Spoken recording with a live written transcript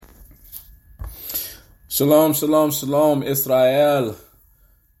Shalom, shalom, shalom, Israel.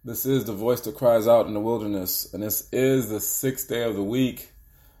 This is the voice that cries out in the wilderness, and this is the 6th day of the week.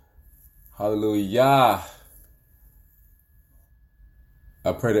 Hallelujah.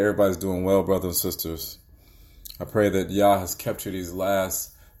 I pray that everybody's doing well, brothers and sisters. I pray that Yah has kept you these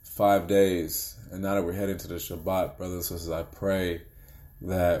last 5 days, and now that we're heading to the Shabbat, brothers and sisters, I pray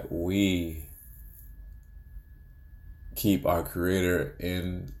that we keep our Creator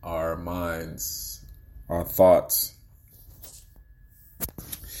in our minds, our thoughts.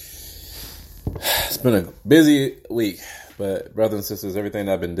 It's been a busy week, but brothers and sisters, everything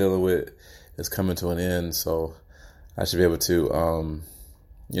that I've been dealing with is coming to an end, so I should be able to,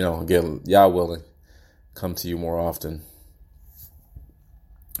 get Yah willing, come to you more often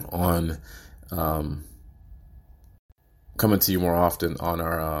on, coming to you more often on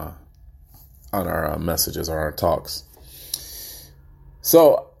our messages or our talks.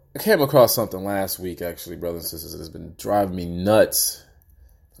 So I came across something last week, actually, brothers and sisters, that has been driving me nuts.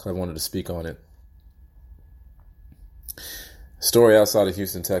 I wanted to speak on it. Story outside of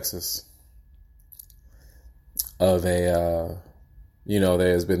Houston, Texas, of there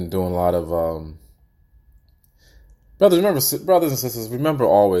has been doing a lot of brothers and sisters. Remember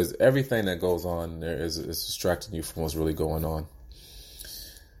always, everything that goes on there is distracting you from what's really going on.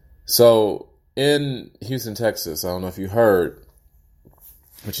 So in Houston, Texas, I don't know if you heard,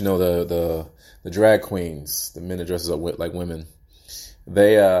 but the drag queens, the men that dresses up like women,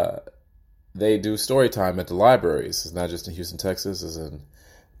 they do story time at the libraries. It's not just in Houston, Texas. It's in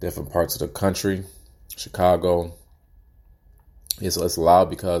different parts of the country, Chicago. It's allowed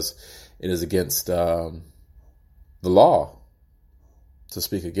because it is against the law to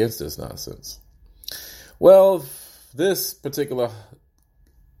speak against this nonsense. Well, this particular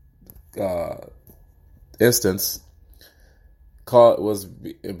instance was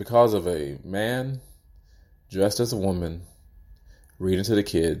because of a man dressed as a woman reading to the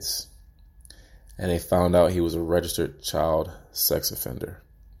kids, and they found out he was a registered child sex offender.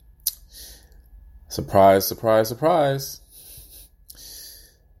 Surprise, surprise, surprise.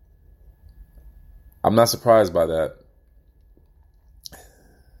 I'm not surprised by that.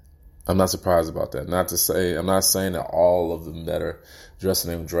 I'm not surprised about that. I'm not saying that all of them that are dressing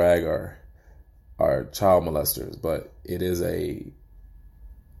in drag are child molesters, but it is a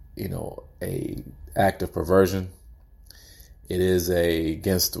act of perversion. It is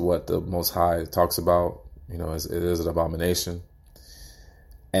against what the Most High talks about. It is an abomination.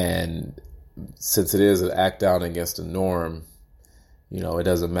 And since it is an act out against the norm, it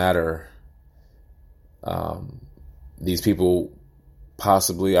doesn't matter. These people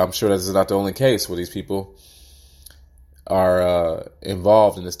possibly, I'm sure this is not the only case where these people are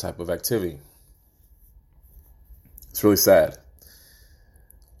involved in this type of activity. It's really sad.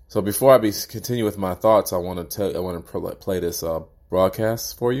 So before I continue with my thoughts, I want to play this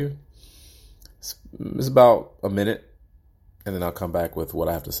broadcast for you. It's about a minute, and then I'll come back with what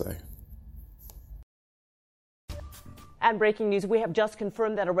I have to say. And breaking news, we have just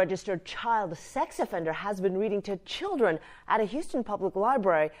confirmed that a registered child sex offender has been reading to children at a Houston public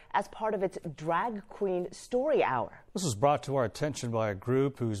library as part of its Drag Queen Story Hour. This was brought to our attention by a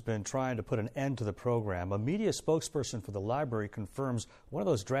group who's been trying to put an end to the program. A media spokesperson for the library confirms one of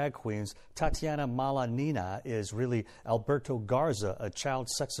those drag queens, Tatiana Malanina, is really Alberto Garza, a child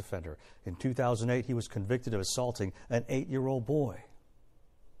sex offender. In 2008, he was convicted of assaulting an 8-year-old boy.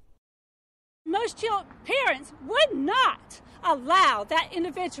 Most parents would not allow that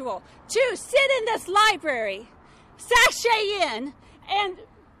individual to sit in this library, sashay in, and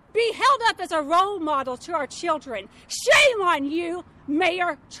be held up as a role model to our children. Shame on you,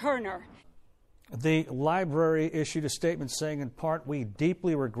 Mayor Turner. The library issued a statement saying, in part, we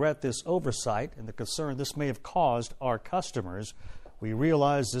deeply regret this oversight and the concern this may have caused our customers. We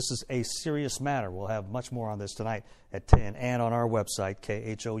realize this is a serious matter. We'll have much more on this tonight at 10 and on our website,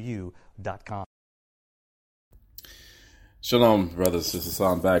 khou.com. Shalom, brothers and sisters.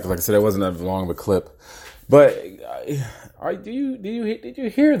 I'm back. Like I said, it wasn't that long of a clip, but did you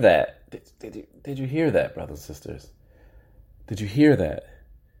hear that? Did you hear that, brothers and sisters? Did you hear that?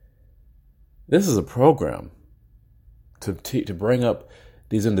 This is a program to bring up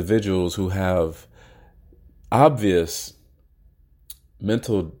these individuals who have obvious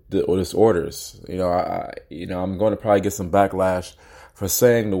mental disorders. I'm going to probably get some backlash for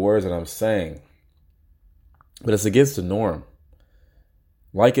saying the words that I'm saying, but it's against the norm.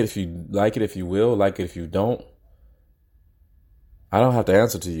 Like it if you will, like it if you don't. I don't have to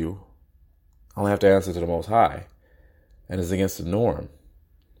answer to you. I only have to answer to the Most High, and it's against the norm.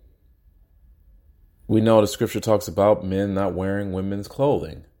 We know the scripture talks about men not wearing women's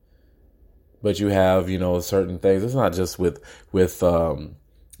clothing. But you have, certain things. It's not just with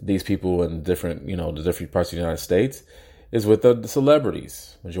these people in different, the different parts of the United States. It's with the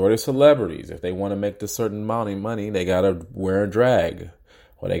celebrities. Majority of celebrities, if they want to make this certain amount of money, they got to wear a drag,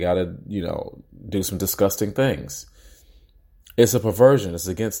 or they got to, do some disgusting things. It's a perversion. It's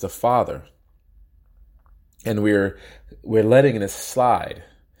against the Father. And we're letting this slide.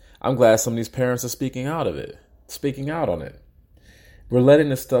 I'm glad some of these parents are speaking out on it. We're letting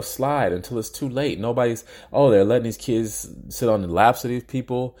this stuff slide until it's too late. They're letting these kids sit on the laps of these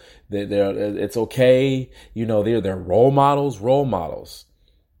people. It's okay. They're role models.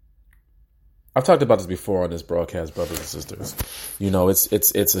 I've talked about this before on this broadcast, brothers and sisters.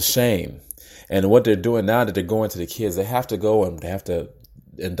 It's a shame. And what they're doing now that they're going to the kids, they have to go and they have to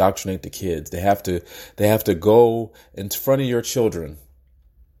indoctrinate the kids. They have to go in front of your children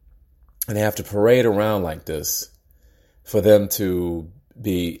and they have to parade around like this for them to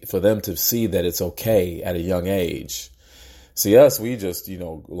see that it's okay at a young age. See, we just,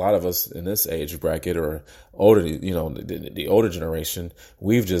 a lot of us in this age bracket or older, the older generation,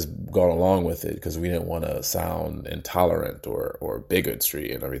 we've just gone along with it because we didn't want to sound intolerant or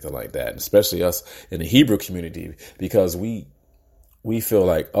bigotry and everything like that. And especially us in the Hebrew community, because we feel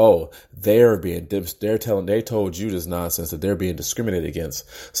like, they told you this nonsense that they're being discriminated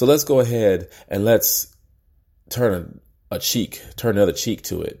against. So let's go ahead and let's turn the other cheek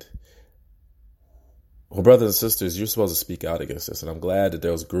to it. Well, brothers and sisters, you're supposed to speak out against this. And I'm glad that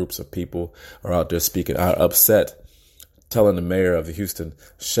those groups of people are out there speaking, are upset, telling the mayor of Houston,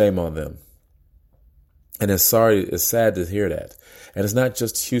 shame on them. And it's sad to hear that. And it's not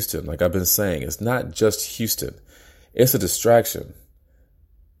just Houston, like I've been saying. It's not just Houston. It's a distraction.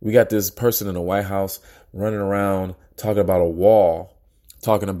 We got this person in the White House running around talking about a wall,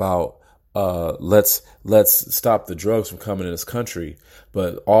 talking about let's stop the drugs from coming in this country.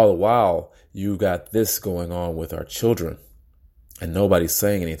 But all the while, you got this going on with our children and nobody's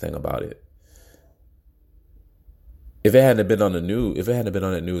saying anything about it. If it hadn't been on the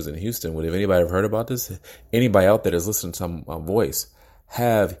news in Houston, would anybody have heard about this? Anybody out there that's listening to my voice,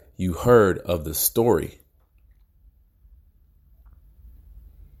 have you heard of the story?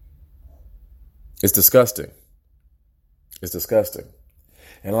 It's disgusting. It's disgusting.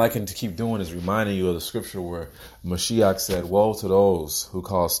 And all I can keep doing is reminding you of the scripture where Mashiach said, woe to those who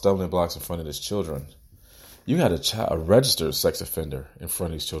cause stumbling blocks in front of his children. You got a registered sex offender in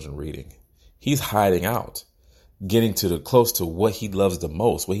front of these children reading. He's hiding out, getting close to what he loves the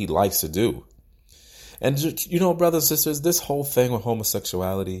most, what he likes to do. And, brothers and sisters, this whole thing with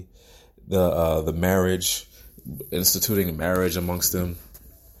homosexuality, the marriage, instituting marriage amongst them,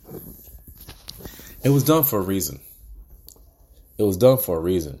 it was done for a reason. It was done for a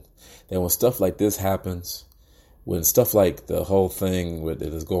reason. And when stuff like this happens, when stuff like the whole thing that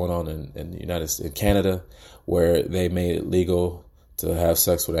is going on in Canada, where they made it legal to have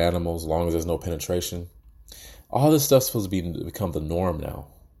sex with animals as long as there's no penetration, all this stuff's supposed to become the norm now.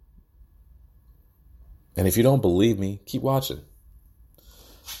 And if you don't believe me, keep watching.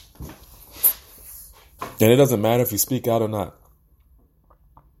 And it doesn't matter if you speak out or not.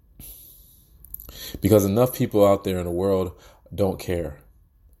 Because enough people out there in the world don't care.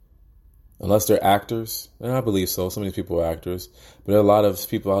 Unless they're actors, and I believe so. Some of these people are actors. But there are a lot of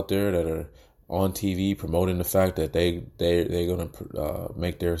people out there that are on TV promoting the fact that they're going to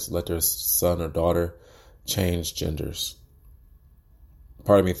let their son or daughter change genders.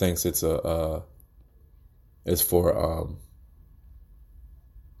 Part of me thinks it's for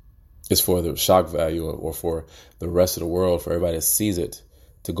the shock value or for the rest of the world, for everybody that sees it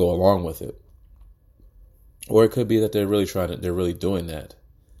to go along with it. Or it could be that they're really doing that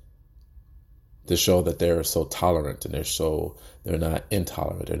to show that they're so tolerant and they're not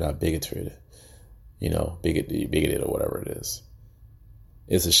intolerant, they're not bigoted, bigoted or whatever it is.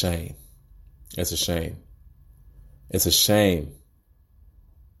 It's a shame. It's a shame. It's a shame.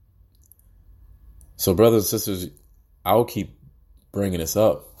 So, brothers and sisters, I'll keep bringing this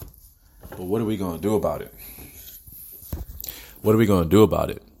up, but what are we going to do about it? What are we going to do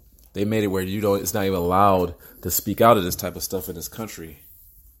about it? They made it where it's not even allowed to speak out of this type of stuff in this country.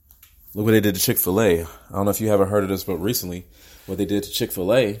 Look what they did to Chick-fil-A. I don't know if you haven't heard of this, but recently what they did to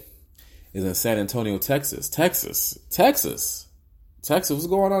Chick-fil-A is in San Antonio, Texas. Texas. What's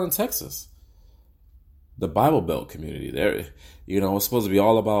going on in Texas? The Bible Belt community there. It's supposed to be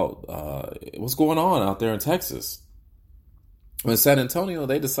all about what's going on out there in Texas. In San Antonio,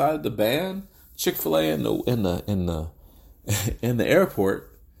 they decided to ban Chick-fil-A in the airport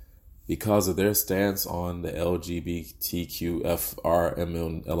because of their stance on the LGBTQFR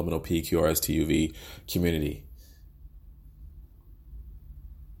elemental PQRSTUV community.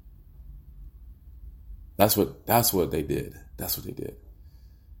 That's what they did. That's what they did.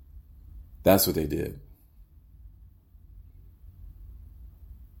 That's what they did.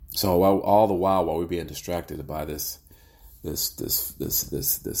 So all the while we're being distracted by this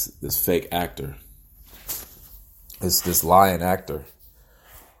fake actor, this lying actor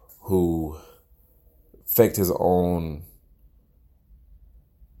who faked his own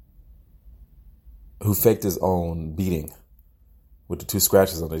beating with the 2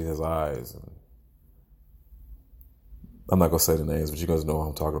 scratches underneath his eyes. And I'm not going to say the names, but you guys know what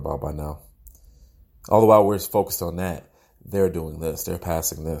I'm talking about by now. All the while we're focused on that, they're doing this. They're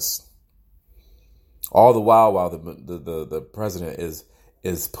passing this. All the while the president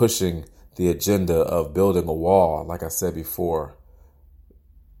is pushing the agenda of building a wall. Like I said before,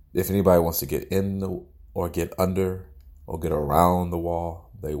 if anybody wants to get in or get under or get around the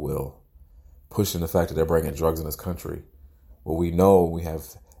wall, they will. Pushing the fact that they're bringing drugs in this country. Well, we know, we have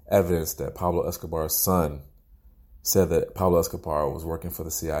evidence that Pablo Escobar's son said that Pablo Escobar was working for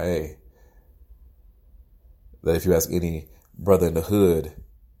the CIA. That if you ask any brother in the hood,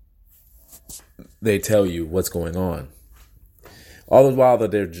 they tell you what's going on. All the while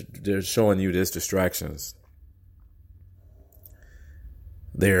that they're showing you this distractions,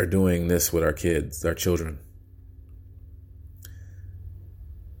 they're doing this with our kids, our children.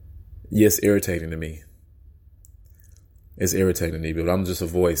 Yes, irritating to me. It's irritating to me, but I'm just a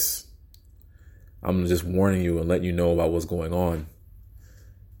voice. I'm just warning you and letting you know about what's going on.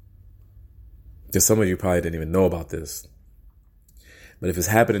 Because some of you probably didn't even know about this. But if it's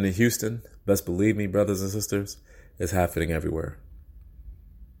happening in Houston, best believe me, brothers and sisters, it's happening everywhere.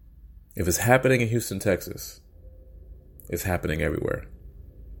 If it's happening in Houston, Texas, it's happening everywhere.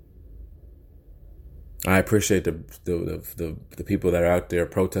 I appreciate the people that are out there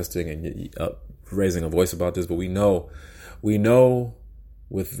protesting and raising a voice about this, but we know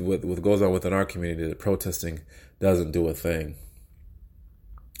with what goes on within our community that protesting doesn't do a thing.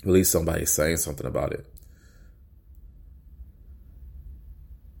 At least somebody's saying something about it.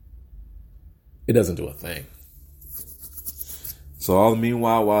 It doesn't do a thing. So all the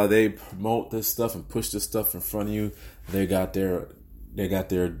meanwhile, while they promote this stuff and push this stuff in front of you, they got their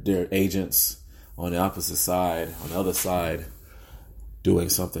agents on the opposite side, on the other side, doing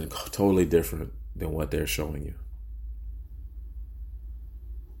something totally different than what they're showing you.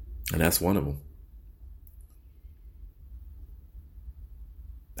 And that's one of them.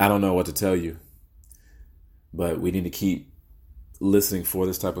 I don't know what to tell you, but we need to keep listening for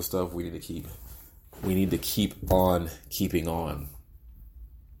this type of stuff. We need to keep on keeping on,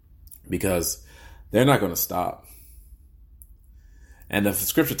 because they're not going to stop. And the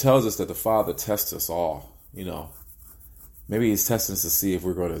scripture tells us that the Father tests us all. You know, maybe He's testing us to see if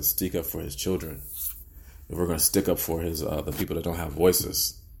we're going to stick up for His children, if we're going to stick up for His the people that don't have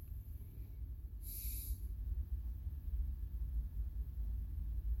voices.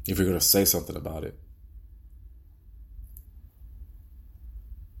 If you're going to say something about it.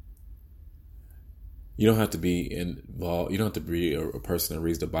 You don't have to be involved. You don't have to be a person that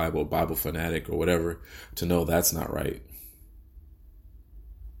reads the Bible, Bible fanatic or whatever, to know that's not right.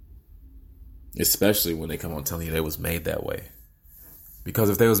 Especially when they come on telling you they was made that way. Because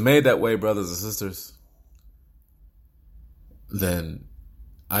if they was made that way, brothers and sisters, then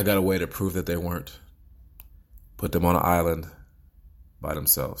I got a way to prove that they weren't. Put them on an island by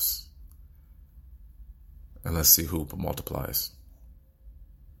themselves. And let's see who multiplies.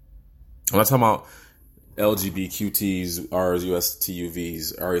 I'm not talking about LGBTQTs,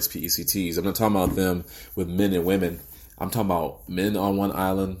 RUSTUVs, RSPECTs. I'm not talking about them with men and women. I'm talking about men on one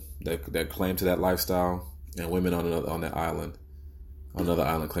island that claim to that lifestyle, and women on that island, on another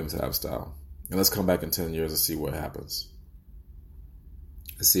island claiming to that lifestyle. And let's come back in 10 years and see what happens.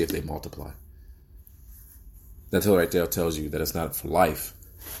 Let's see if they multiply. That right there tells you that it's not for life.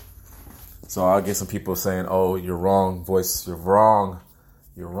 So I'll get some people saying, "Oh, you're wrong, voice. You're wrong.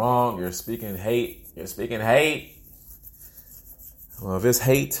 You're wrong. You're speaking hate. You're speaking hate." Well, if it's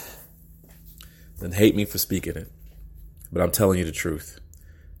hate, then hate me for speaking it. But I'm telling you the truth.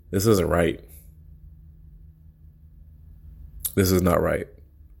 This isn't right. This is not right.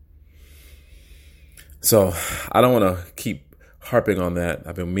 So I don't want to keep harping on that.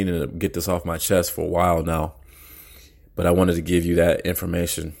 I've been meaning to get this off my chest for a while now. But I wanted to give you that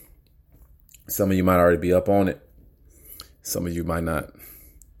information. Some of you might already be up on it. Some of you might not.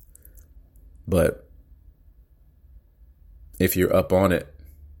 But if you're up on it,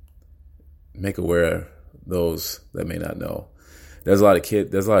 make aware those that may not know. There's a lot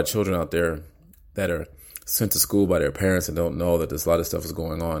of children out there that are sent to school by their parents and don't know that there's a lot of stuff is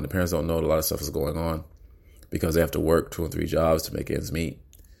going on. The parents don't know that a lot of stuff is going on because they have to work 2 and 3 jobs to make ends meet.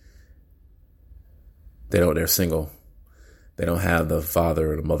 They're single. They don't have the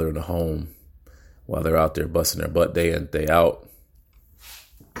father or the mother in the home while they're out there busting their butt day in, day out.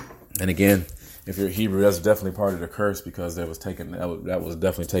 And again, if you're Hebrew, that's definitely part of the curse, because that was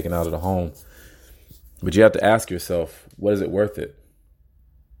definitely taken out of the home. But you have to ask yourself, what is it worth it?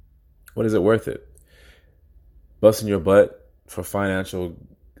 What is it worth it? Busting your butt for financial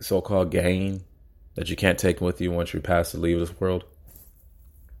so-called gain that you can't take with you once you pass to leave this world?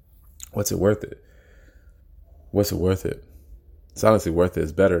 What's it worth it? What's it worth it? It's honestly worth it.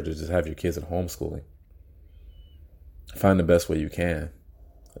 It's better to just have your kids in homeschooling. Find the best way you can.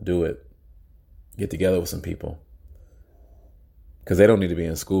 Do it. Get together with some people. Because they don't need to be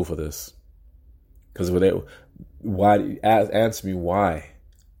in school for this. Because answer me why.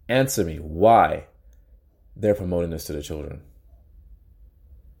 Answer me why they're promoting this to the children.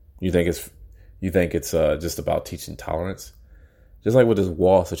 You think it's just about teaching tolerance? Just like with this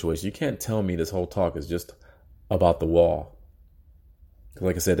wall situation, you can't tell me this whole talk is just about the wall.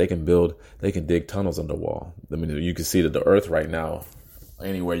 Like I said, they can dig tunnels under the wall. I mean, you can see that the earth right now,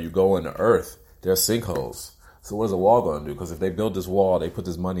 anywhere you go in the earth, there's sinkholes. So what is a wall going to do? Because if they build this wall, they put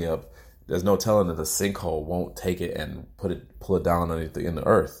this money up, there's no telling that the sinkhole won't take it and pull it down underneath in the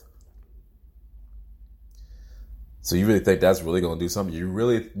earth. So you really think that's really going to do something? You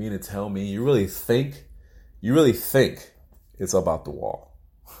really mean to tell me? You really think it's about the wall?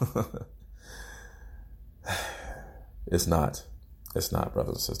 It's not. It's not,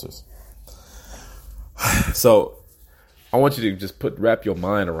 brothers and sisters. So I want you to just wrap your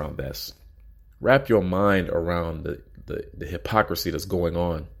mind around this. Wrap your mind around the hypocrisy that's going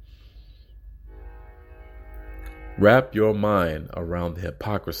on. Wrap your mind around the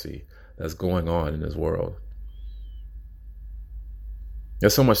hypocrisy that's going on in this world.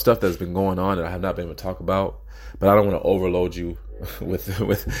 There's so much stuff that's been going on that I have not been able to talk about, but I don't want to overload you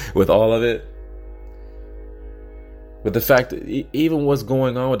with all of it. But the fact that even what's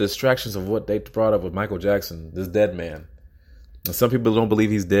going on with distractions of what they brought up with Michael Jackson, this dead man. And some people don't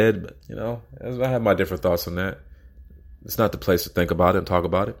believe he's dead, but, I have my different thoughts on that. It's not the place to think about it and talk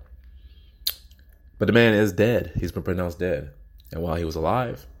about it. But the man is dead. He's been pronounced dead. And while he was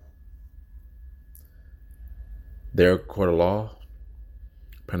alive, their court of law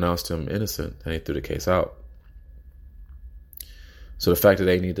pronounced him innocent and he threw the case out. So the fact that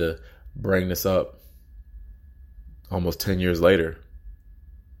they need to bring this up almost 10 years later,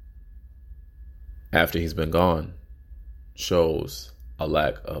 after he's been gone, shows a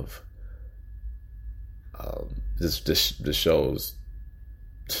lack of this shows,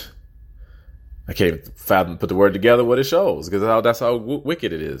 I can't even fathom put the word together what it shows, because that's how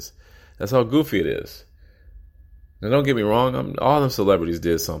wicked it is. That's how goofy it is. Now don't get me wrong, all them celebrities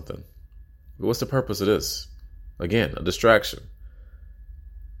did something. But what's the purpose of this? Again, a distraction.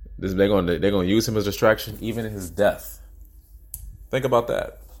 They're going to use him as a distraction even in his death. Think about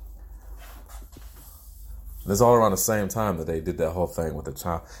that. It's all around the same time that they did that whole thing with the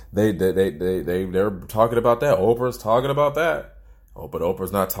child. They're talking about that. Oprah's talking about that. Oh, but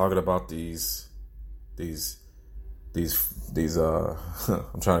Oprah's not talking about these I'm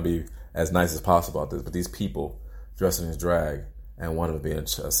trying to be as nice as possible about this, but these people dressing as drag and one of them being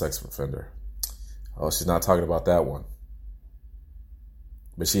a sex offender. Oh, she's not talking about that one.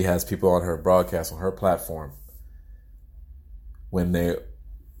 But she has people on her broadcast, on her platform, when the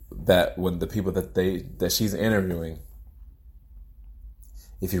people that she's interviewing,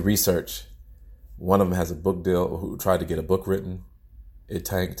 if you research, one of them has a book deal, who tried to get a book written, it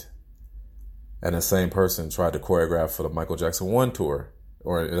tanked, and the same person tried to choreograph for the Michael Jackson 1 tour,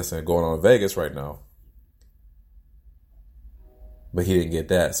 or it's going on in Vegas right now, but he didn't get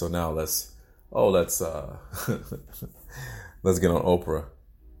that. So now let's let's get on Oprah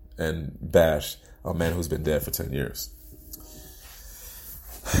and bash a man who's been dead for 10 years.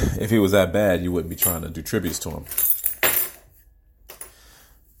 If he was that bad, you wouldn't be trying to do tributes to him.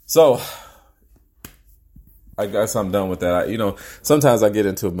 So, I guess I'm done with that. Sometimes I get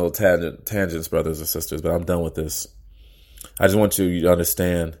into a little tangents, brothers and sisters, but I'm done with this. I just want you to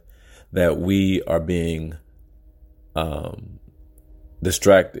understand that we are being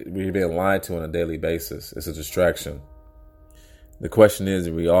distracted. We're being lied to on a daily basis. It's a distraction. The question is,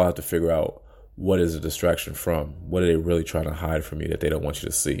 we all have to figure out, what is a distraction from? What are they really trying to hide from you that they don't want you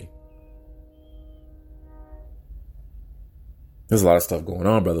to see? There's a lot of stuff going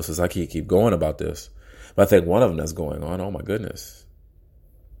on, brothers, since I keep going about this. But I think one of them that's going on, oh my goodness.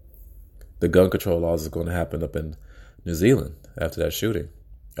 The gun control laws is going to happen up in New Zealand after that shooting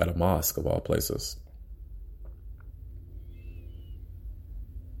at a mosque of all places.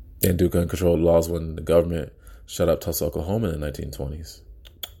 They didn't do gun control laws when the government shut up Tulsa, Oklahoma in the 1920s.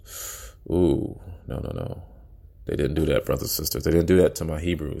 Ooh, They didn't do that, brothers and sisters. They didn't do that to my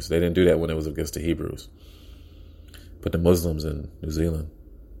Hebrews. They didn't do that when it was against the Hebrews. But the Muslims in New Zealand.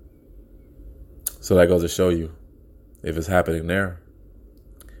 So that goes to show you, if it's happening there,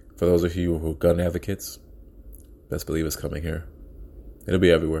 for those of you who are gun advocates, best believe it's coming here. It'll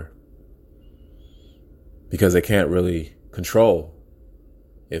be everywhere. Because they can't really control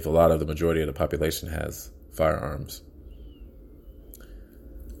if a lot of the majority of the population has firearms.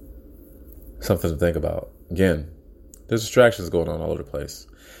 Something to think about. Again, there's distractions going on all over the place.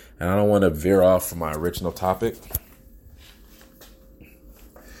 And I don't want to veer off from my original topic,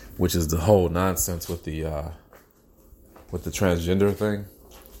 which is the whole nonsense with the transgender thing.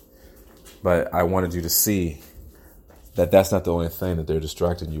 But I wanted you to see that that's not the only thing that they're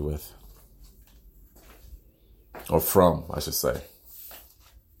distracting you with. Or from, I should say.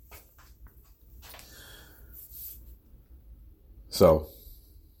 So,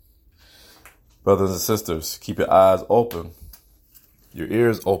 brothers and sisters, keep your eyes open, your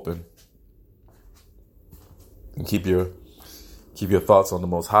ears open, and keep your thoughts on the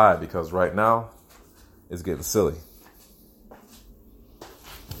Most High, because right now it's getting silly.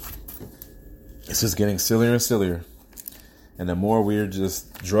 It's just getting sillier and sillier. And the more we're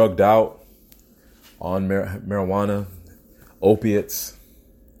just drugged out on marijuana, opiates,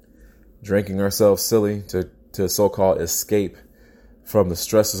 drinking ourselves silly to so-called escape from the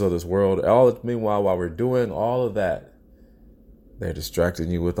stresses of this world. Meanwhile, while we're doing all of that, they're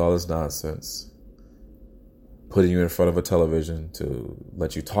distracting you with all this nonsense, putting you in front of a television to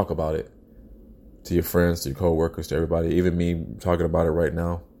let you talk about it to your friends, to your co-workers, to everybody, even me talking about it right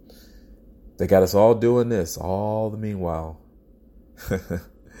now. They got us all doing this, all the meanwhile.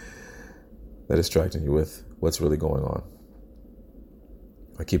 They're distracting you with what's really going on,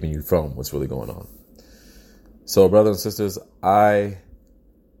 or keeping you from what's really going on. So, brothers and sisters, I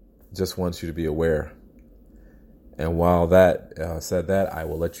just want you to be aware. And while that said that, I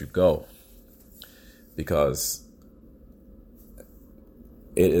will let you go, because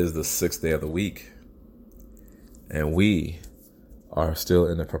it is the 6th day of the week, and we are still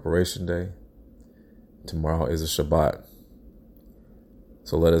in the preparation day. Tomorrow is a Shabbat.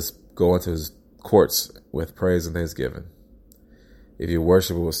 So let us go into his courts with praise and thanksgiving. If you're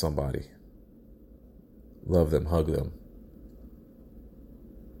worshiping with somebody, love them, hug them.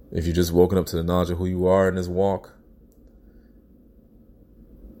 If you're just woken up to the knowledge of who you are in this walk,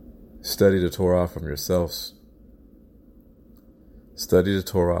 study the Torah from yourselves. Study the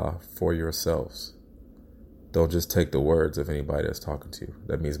Torah for yourselves. Don't just take the words of anybody that's talking to you.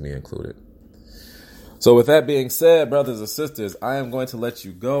 That means me included. So with that being said, brothers and sisters, I am going to let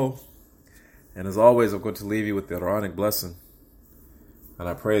you go. And as always, I'm going to leave you with the Quranic blessing. And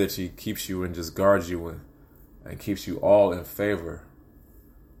I pray that he keeps you and just guards you and keeps you all in favor,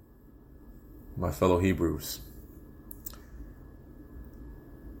 my fellow Hebrews.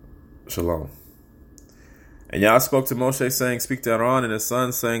 Shalom. And Yah spoke to Moshe, saying, speak to Aaron and his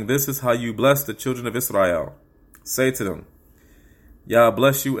sons, saying, this is how you bless the children of Israel. Say to them, Yah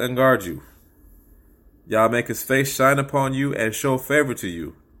bless you and guard you. Yah make his face shine upon you and show favor to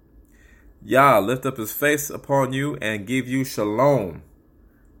you. Yah lift up his face upon you and give you shalom.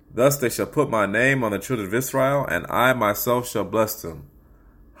 Thus they shall put my name on the children of Israel, and I myself shall bless them.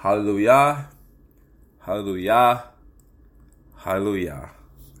 Hallelujah. Hallelujah. Hallelujah.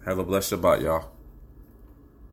 Have a blessed Shabbat, y'all.